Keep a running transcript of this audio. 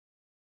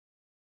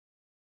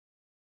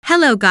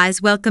Hello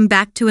guys, welcome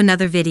back to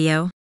another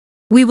video.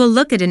 We will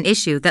look at an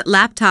issue that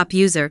laptop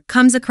user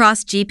comes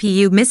across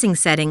GPU missing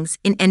settings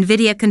in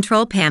Nvidia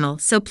Control panel,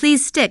 so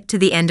please stick to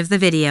the end of the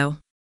video.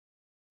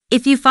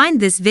 If you find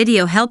this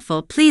video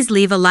helpful, please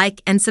leave a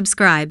like and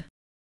subscribe.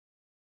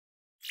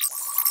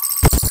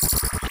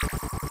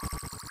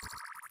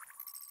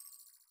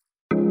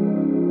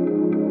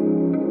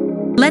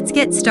 Let's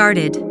get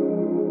started.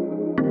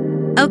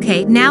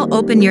 Okay, now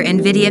open your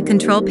Nvidia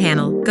Control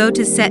panel, go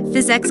to Set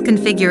Physics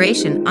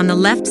Configuration on the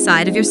left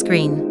side of your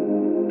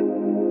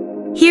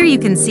screen. Here you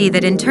can see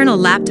that internal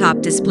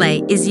laptop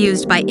display is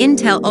used by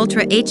Intel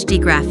Ultra HD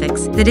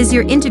graphics, that is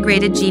your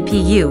integrated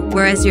GPU,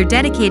 whereas your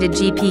dedicated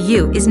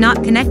GPU is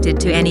not connected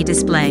to any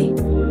display.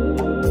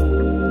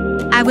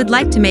 I would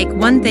like to make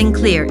one thing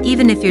clear: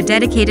 even if your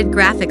dedicated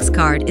graphics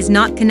card is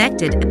not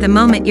connected at the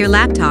moment, your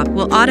laptop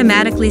will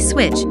automatically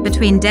switch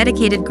between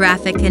dedicated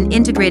graphic and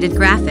integrated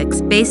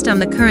graphics based on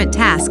the current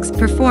tasks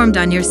performed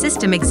on your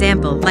system.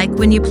 Example, like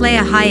when you play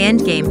a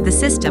high-end game, the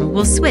system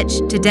will switch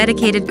to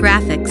dedicated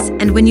graphics,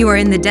 and when you are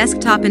in the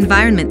desktop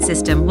environment,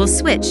 system will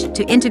switch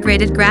to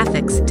integrated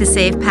graphics to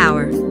save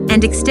power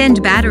and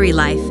extend battery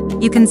life.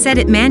 You can set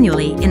it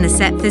manually in the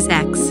Set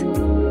Physics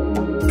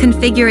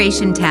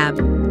Configuration tab.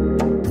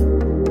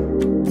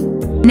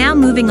 Now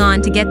moving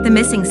on to get the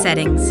missing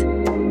settings.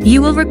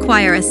 You will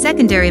require a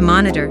secondary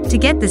monitor to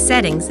get the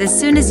settings. As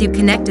soon as you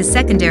connect a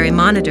secondary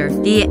monitor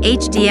via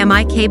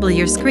HDMI cable,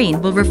 your screen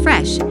will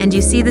refresh and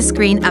you see the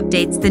screen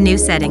updates the new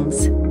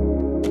settings.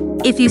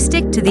 If you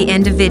stick to the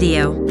end of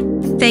video,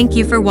 thank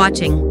you for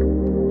watching.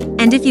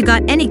 And if you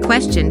got any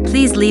question,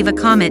 please leave a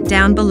comment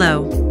down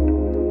below.